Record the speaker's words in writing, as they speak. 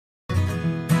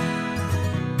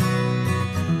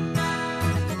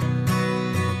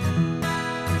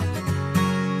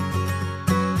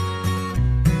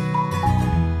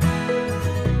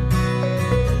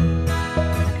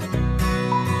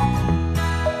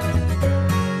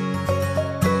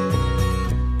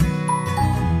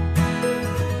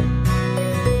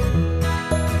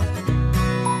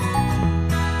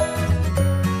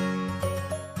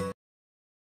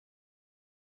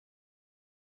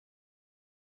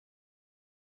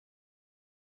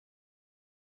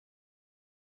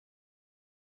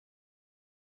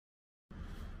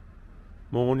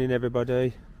Morning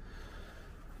everybody.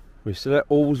 We're still at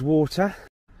Ullswater.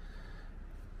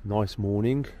 Nice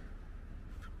morning.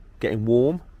 Getting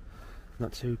warm.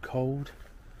 Not too cold.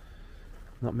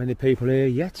 Not many people here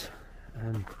yet.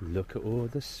 And look at all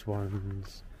the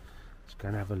swans. Let's go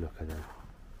and have a look at them.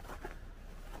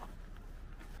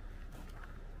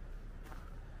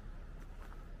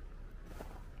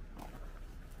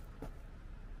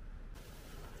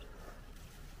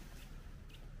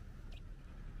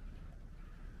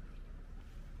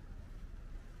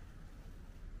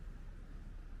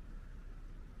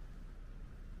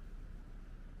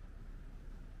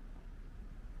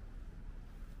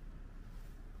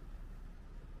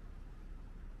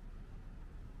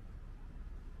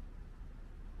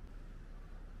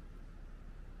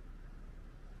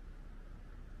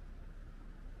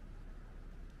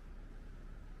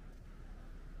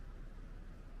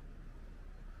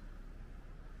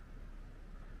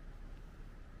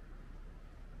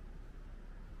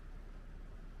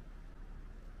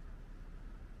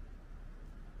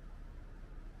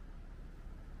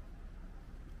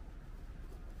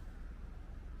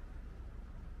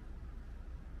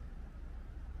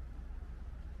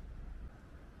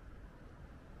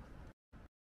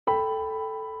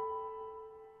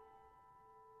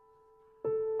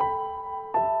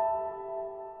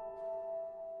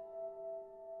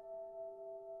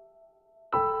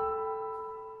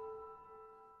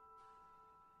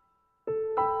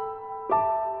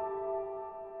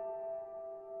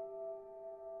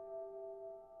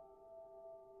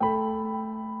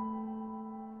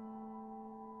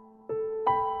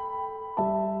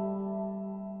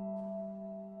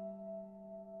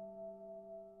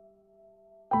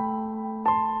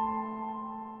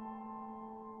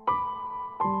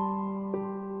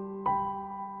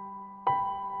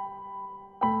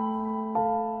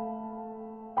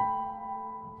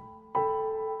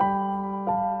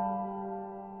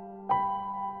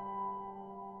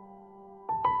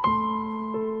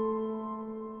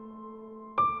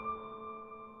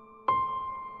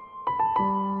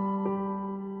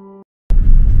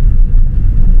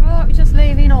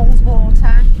 Leaving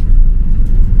Ullswater,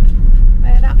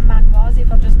 where that man was, if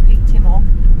I just picked him up.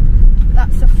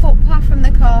 That's the footpath from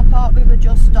the car park we were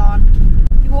just on.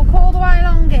 You walk all the way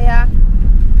along here.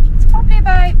 It's probably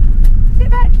about, is it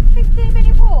about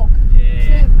 15-minute walk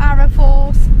to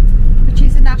Harbour, which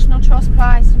is a National Trust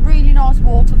place. Really nice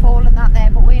waterfall and that there,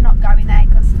 but we're not going there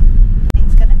because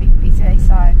it's going to be busy.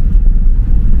 So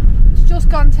it's just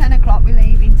gone 10 o'clock. We're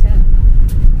leaving to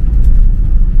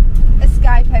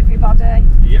escape everybody.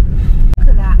 Yep. Look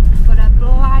at that. It's got a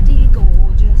bloody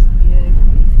gorgeous view,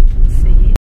 if you can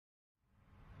see it.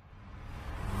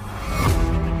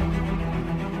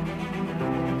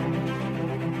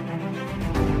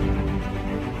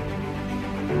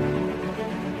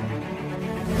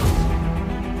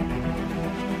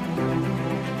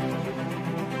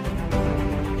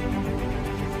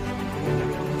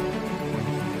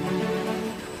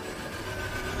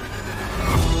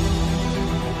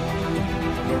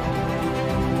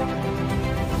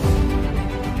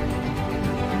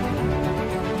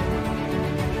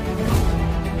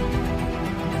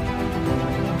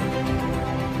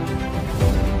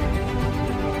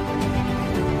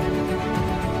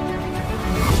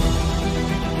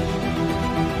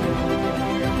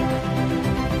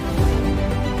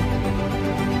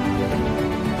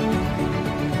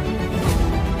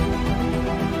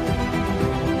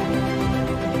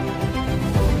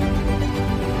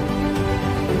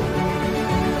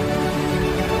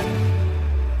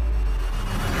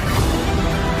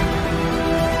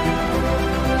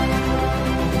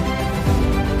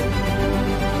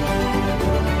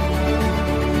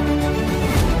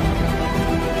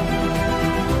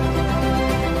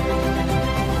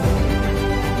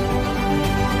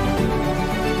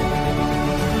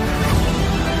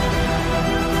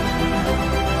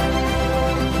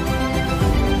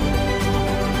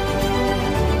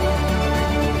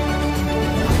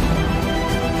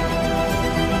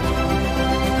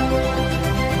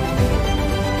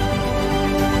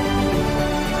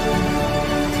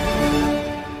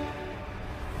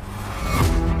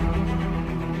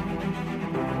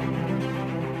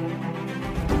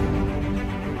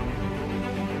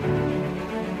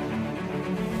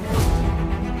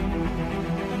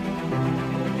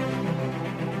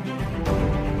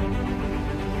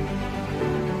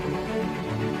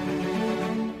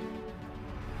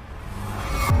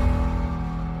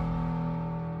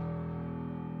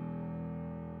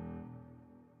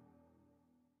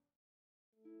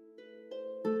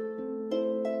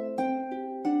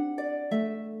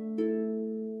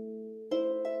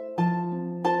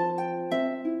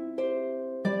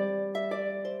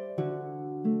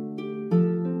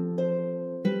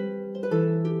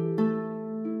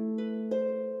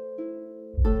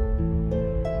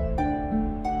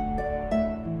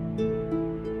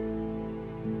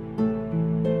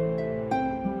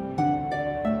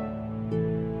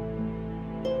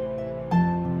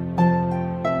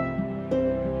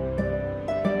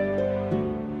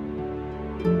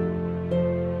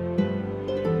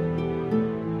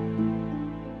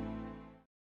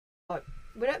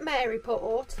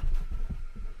 Maryport.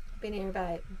 Been here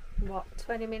about, what,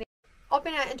 20 minutes? I've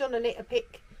been out and done a litter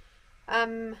pick.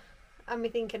 And we're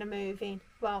thinking of moving.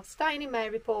 Well, staying in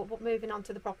Maryport, but moving on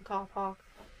to the proper car park.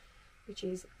 Which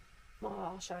is, well,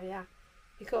 I'll show you.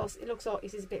 Because it looks like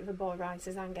this is a bit of a boy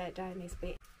racer's hangout down this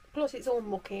bit. Plus it's all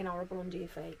mucky and horrible under your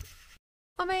feet.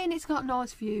 I mean, it's got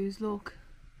nice views, look.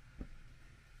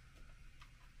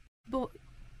 But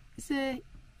you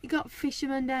got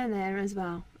fishermen down there as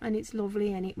well, and it's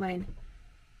lovely, ain't it, when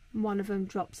one of them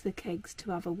drops the kegs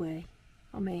to have a wee.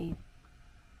 I mean,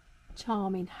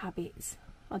 charming habits,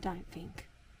 I don't think.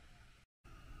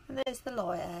 And there's the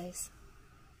lighthouse.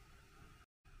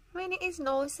 I mean, it is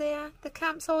nice here. The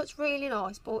campsite's really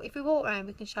nice, but if we walk around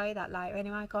we can show you that later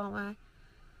anyway, can't we?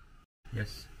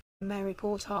 Yes.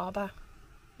 Maryport Harbour.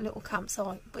 A little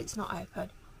campsite, but it's not open.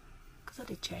 Because I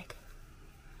did check.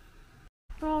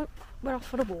 Right, we're off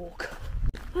for a walk.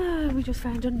 We just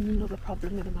found another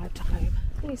problem with the motorhome.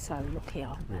 We're so lucky,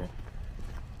 aren't we?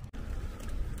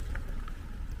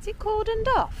 Is it cordoned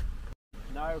off?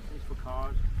 No, it's for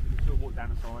cars. You can still walk down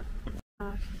the side.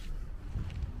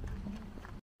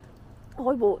 I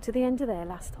walked to the end of there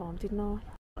last time, didn't I?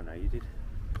 I know you did.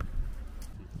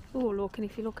 Oh, look, and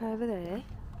if you look over there,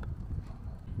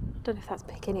 I don't know if that's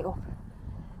picking it up.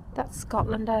 That's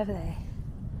Scotland over there.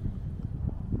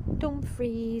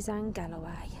 Dumfries and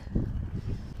Galloway.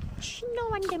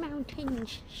 Snow on the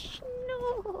mountains.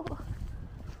 Snow.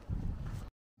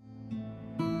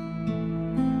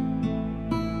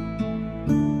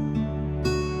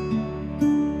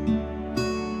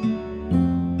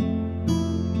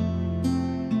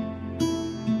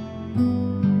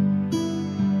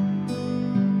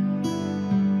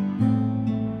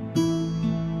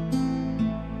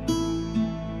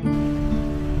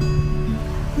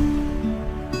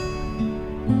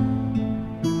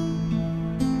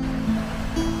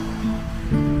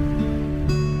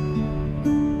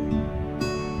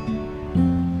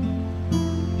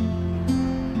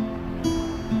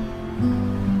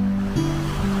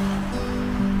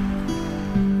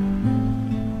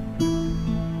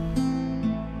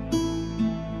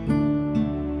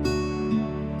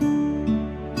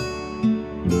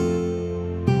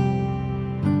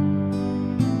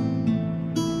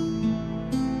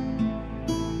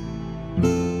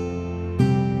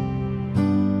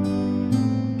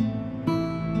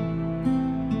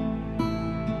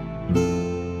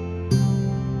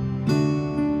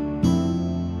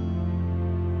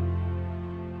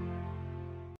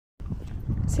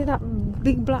 See that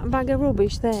big black bag of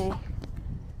rubbish there?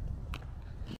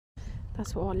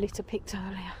 That's what I litter picked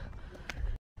earlier.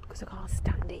 Because I can't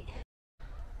stand it.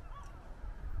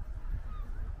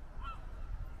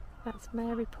 That's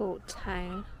Maryport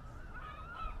town.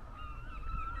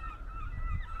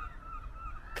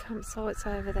 Campsite's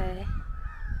over there.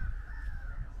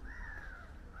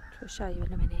 I'll show you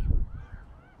in a minute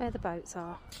where the boats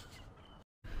are.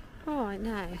 Alright,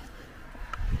 now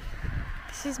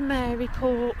this is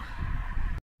Maryport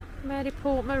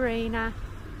Marina.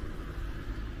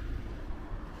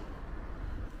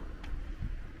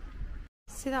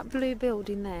 See that blue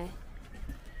building there?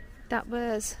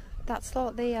 That's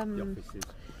like the offices.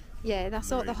 Yeah, that's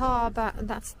like the harbour.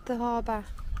 That's the harbour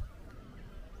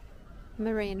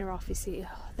marina office,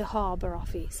 the harbour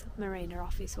office, marina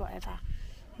office, whatever.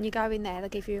 And you go in there, they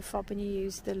give you a fob and you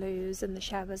use the loos and the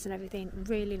showers and everything.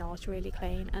 Really nice, really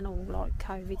clean, and all like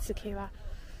COVID secure.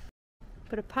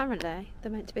 But apparently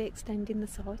they're meant to be extending the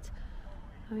site.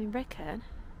 I mean, reckon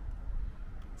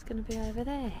it's going to be over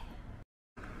there.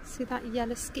 See that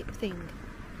yellow skip thing?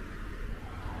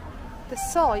 The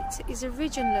site is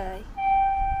originally, I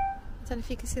don't know if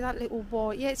you can see that little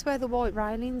white, yeah, it's where the white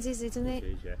railings is, isn't it? It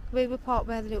is, yeah. We were part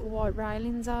where the little white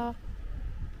railings are.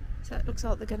 So it looks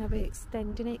like they're going to be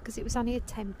extending it because it was only a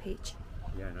 10 pitch.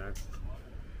 Yeah, no.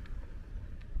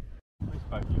 Which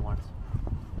boat do you want?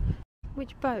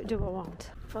 Which boat do I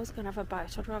want? If I was going to have a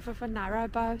boat, I'd rather have a narrow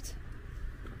boat.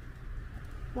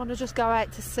 Want to just go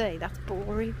out to sea? That's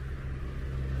boring.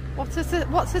 What's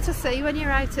there to see when you're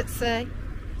out at sea?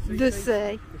 The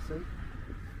sea.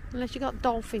 Unless you got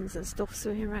dolphins and stuff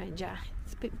swimming around you.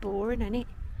 It's a bit boring, isn't it?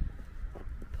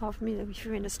 Apart from if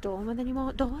you're in a storm and then you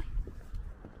might die.